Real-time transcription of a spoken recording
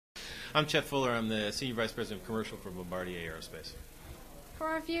I'm Chet Fuller. I'm the Senior Vice President of Commercial for Bombardier Aerospace. For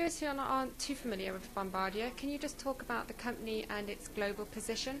our viewers who aren't too familiar with Bombardier, can you just talk about the company and its global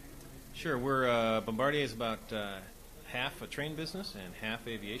position? Sure. Bombardier is about half a train business and half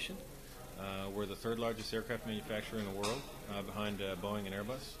aviation. We're the third largest aircraft manufacturer in the world, behind Boeing and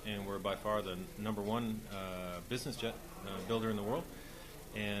Airbus, and we're by far the number one business jet builder in the world,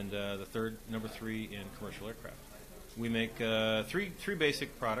 and the number three in commercial aircraft. We make three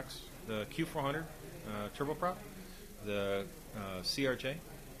basic products: the Q400 turboprop, the CRJ,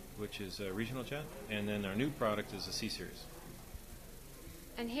 which is a regional jet, and then our new product is the C-Series.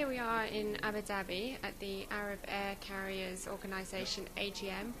 And here we are in Abu Dhabi at the Arab Air Carriers Organization,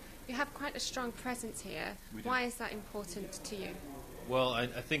 AGM. You have quite a strong presence here. Why is that important to you? Well, I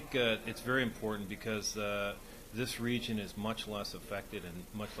think it's very important because this region is much less affected and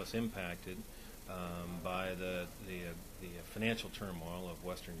much less impacted by the financial turmoil of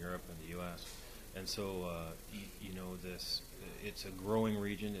Western Europe and the U.S. And so, it's a growing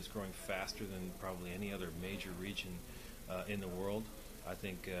region. It's growing faster than probably any other major region in the world. I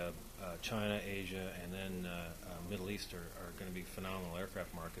think China, Asia, and then Middle East are going to be phenomenal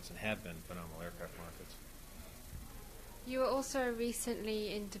aircraft markets and have been phenomenal aircraft markets. You were also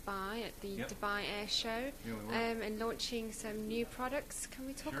recently in Dubai at the Dubai Air Show and launching some new products. Can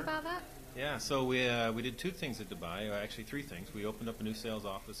we talk about that? Yeah, so we did two things at Dubai, actually three things. We opened up a new sales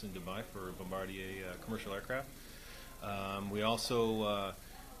office in Dubai for Bombardier commercial aircraft. We also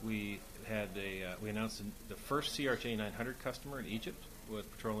we announced the first CRJ 900 customer in Egypt with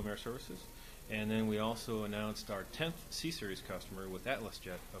Petroleum Air Services, and then we also announced our 10th C-Series customer with Atlas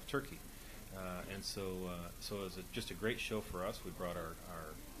Jet of Turkey. And so it was just a great show for us. We brought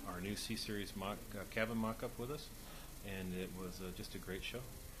our new C-Series cabin mock-up with us, and it was just a great show.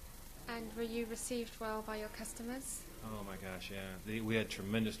 And were you received well by your customers? Oh my gosh, yeah. We had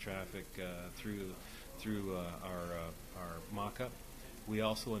tremendous traffic through our mock-up. We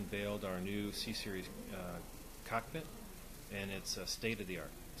also unveiled our new C-Series cockpit, and it's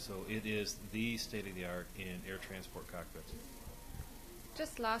state-of-the-art. So it is the state-of-the-art in air transport cockpits.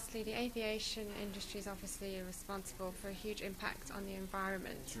 Just lastly, the aviation industry is obviously responsible for a huge impact on the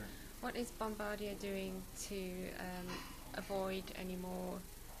environment. Sure. What is Bombardier doing to avoid any more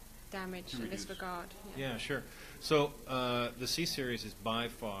damage in this regard? Yeah, sure. So the C-Series is by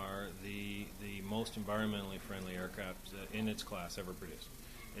far the most environmentally friendly aircraft in its class ever produced.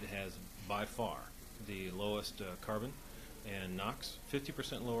 It has by far the lowest carbon and NOx,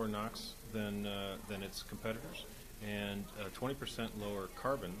 50% lower NOx than its competitors, and 20% lower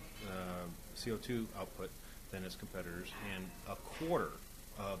carbon CO2 output than its competitors, and a quarter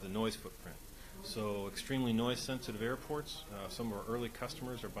of the noise footprint. So extremely noise-sensitive airports. Some of our early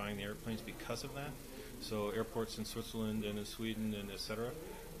customers are buying the airplanes because of that. So airports in Switzerland and in Sweden and etc.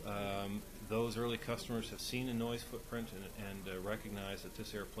 Those early customers have seen the noise footprint and recognize that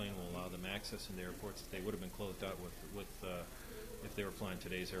this airplane will allow them access into airports that they would have been closed out with if they were flying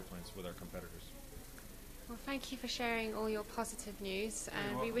today's airplanes with our competitors. Well, thank you for sharing all your positive news,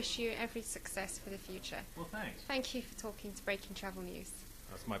 and we wish you every success for the future. Well, thanks. Thank you for talking to Breaking Travel News.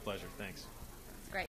 That's my pleasure. Thanks.